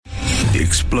The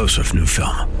explosive new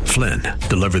film, Flynn,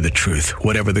 Deliver the Truth,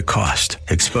 Whatever the Cost,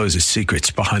 exposes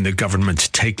secrets behind the government's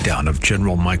takedown of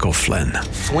General Michael Flynn.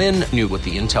 Flynn knew what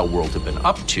the intel world had been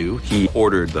up to. He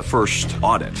ordered the first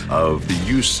audit of the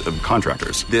use of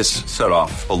contractors. This set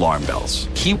off alarm bells.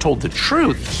 He told the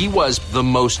truth. He was the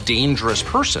most dangerous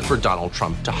person for Donald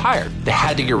Trump to hire. They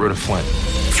had to get rid of Flynn.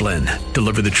 Flynn,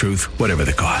 Deliver the Truth, Whatever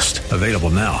the Cost. Available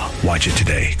now. Watch it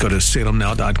today. Go to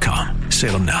salemnow.com.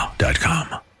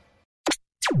 salemnow.com.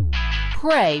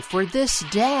 Pray for this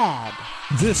dad.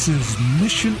 This is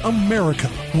Mission America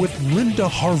with Linda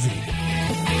Harvey.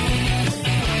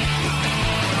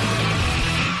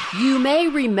 You may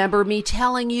remember me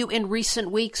telling you in recent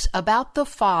weeks about the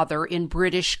father in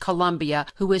British Columbia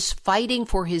who is fighting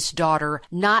for his daughter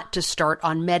not to start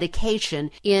on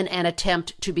medication in an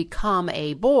attempt to become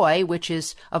a boy, which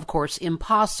is, of course,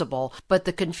 impossible. But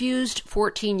the confused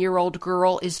 14-year-old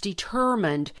girl is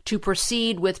determined to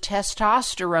proceed with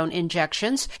testosterone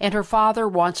injections, and her father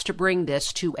wants to bring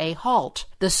this to a halt.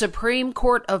 The Supreme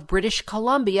Court of British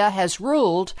Columbia has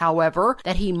ruled, however,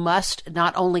 that he must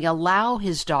not only allow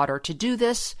his daughter to do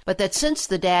this, but that since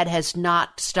the dad has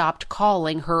not stopped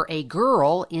calling her a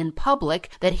girl in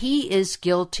public, that he is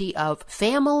guilty of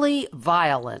family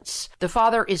violence. The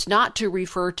father is not to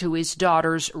refer to his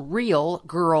daughter's real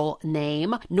girl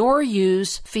name, nor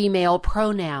use female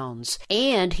pronouns,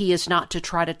 and he is not to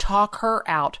try to talk her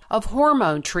out of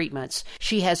hormone treatments.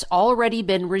 She has already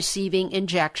been receiving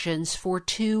injections for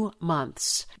 2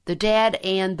 months. The dad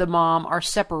and the mom are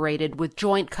separated with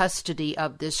joint custody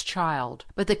of this child.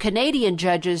 But the Canadian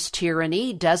judge's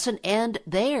tyranny doesn't end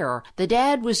there. The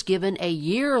dad was given a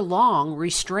year-long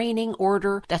restraining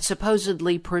order that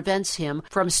supposedly prevents him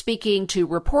from speaking to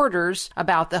reporters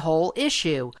about the whole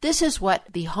issue. This is what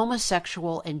the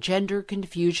homosexual and gender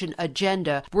confusion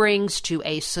agenda brings to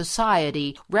a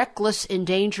society: reckless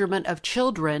endangerment of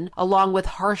children, along with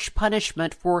harsh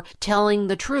punishment for telling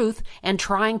the truth and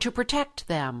trying to protect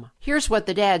them. Here's what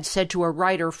the dad said to a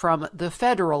writer from the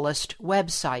Federalist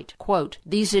website, quote,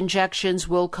 "These injections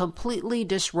will completely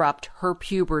disrupt her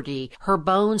puberty. Her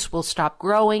bones will stop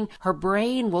growing, her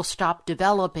brain will stop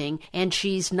developing, and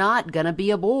she's not gonna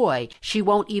be a boy. She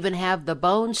won't even have the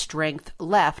bone strength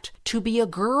left to be a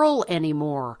girl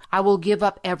anymore. I will give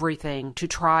up everything to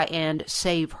try and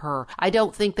save her. I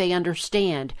don't think they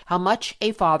understand how much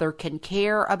a father can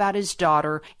care about his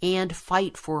daughter and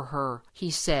fight for her,"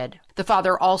 he said. The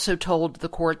father also told the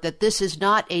court that this is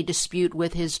not a dispute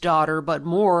with his daughter, but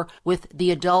more with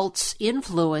the adults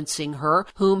influencing her,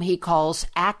 whom he calls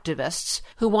activists,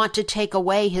 who want to take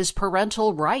away his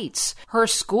parental rights. Her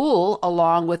school,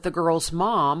 along with the girl's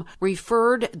mom,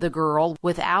 referred the girl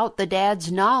without the dad's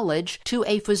knowledge to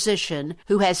a physician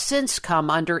who has since come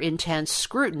under intense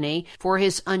scrutiny for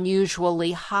his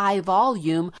unusually high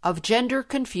volume of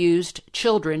gender-confused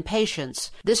children patients.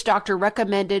 This doctor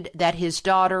recommended that his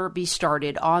daughter be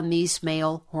started on these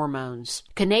male hormones.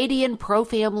 Canadian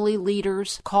pro-family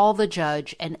leaders call the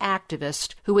judge an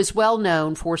activist who is well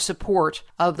known for support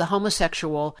of the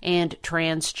homosexual and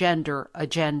transgender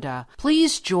agenda.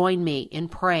 Please join me in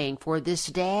praying for this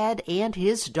dad and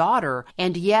his daughter.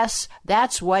 And yes,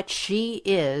 that's what she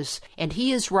is, and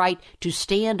he is right to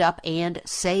stand up and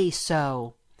say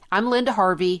so. I'm Linda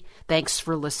Harvey. Thanks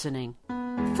for listening.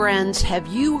 Friends, have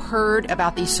you heard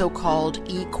about the so-called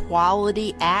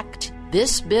Equality Act?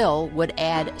 This bill would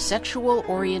add sexual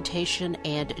orientation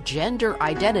and gender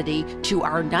identity to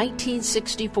our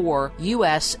 1964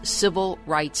 U.S. Civil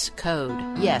Rights Code.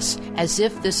 Yes, as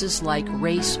if this is like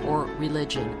race or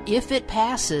religion. If it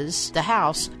passes the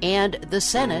House and the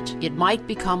Senate, it might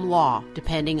become law,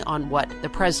 depending on what the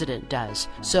president does.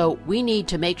 So we need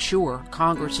to make sure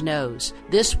Congress knows.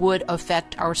 This would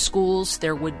affect our schools.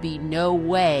 There would be no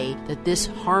way that this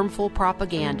harmful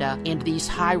propaganda and these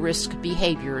high-risk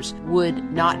behaviors would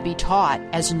not be taught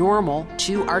as normal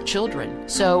to our children.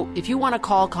 So if you want to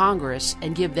call Congress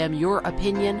and give them your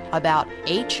opinion about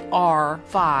H.R.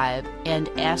 5 and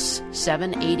S.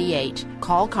 788,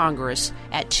 call Congress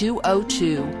at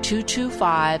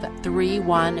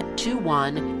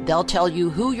 202-225-3121. They'll tell you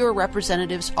who your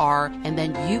representatives are, and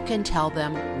then you can tell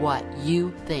them what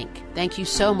you think. Thank you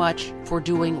so much for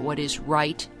doing what is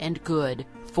right and good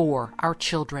for our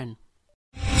children.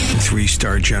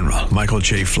 3-star General Michael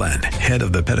J. Flynn, head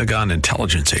of the Pentagon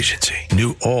Intelligence Agency,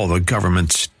 knew all the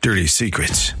government's dirty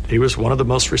secrets. He was one of the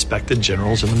most respected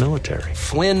generals in the military.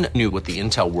 Flynn knew what the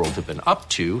intel world had been up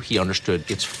to. He understood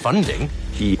its funding.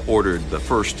 He ordered the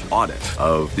first audit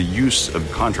of the use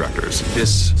of contractors.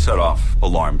 This set off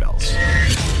alarm bells.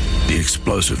 The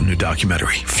explosive new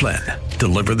documentary, Flynn,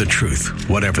 deliver the truth,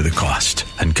 whatever the cost,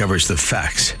 and covers the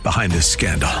facts behind the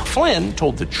scandal. Flynn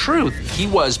told the truth. He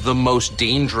was the most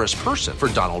dangerous person for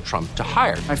Donald Trump to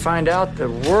hire. I find out the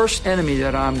worst enemy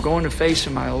that I'm going to face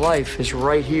in my life is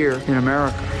right here in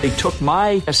America. They took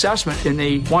my assessment and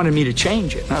they wanted me to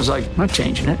change it. And I was like, I'm not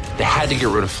changing it. They had to get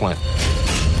rid of Flynn.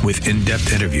 With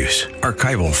in-depth interviews,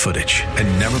 archival footage,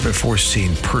 and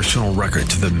never-before-seen personal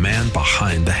records of the man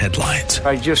behind the headlines.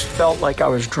 I just felt like I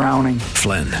was drowning.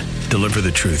 Flynn, deliver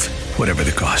the truth, whatever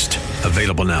the cost.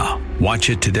 Available now.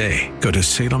 Watch it today. Go to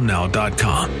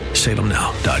salemnow.com.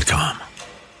 salemnow.com.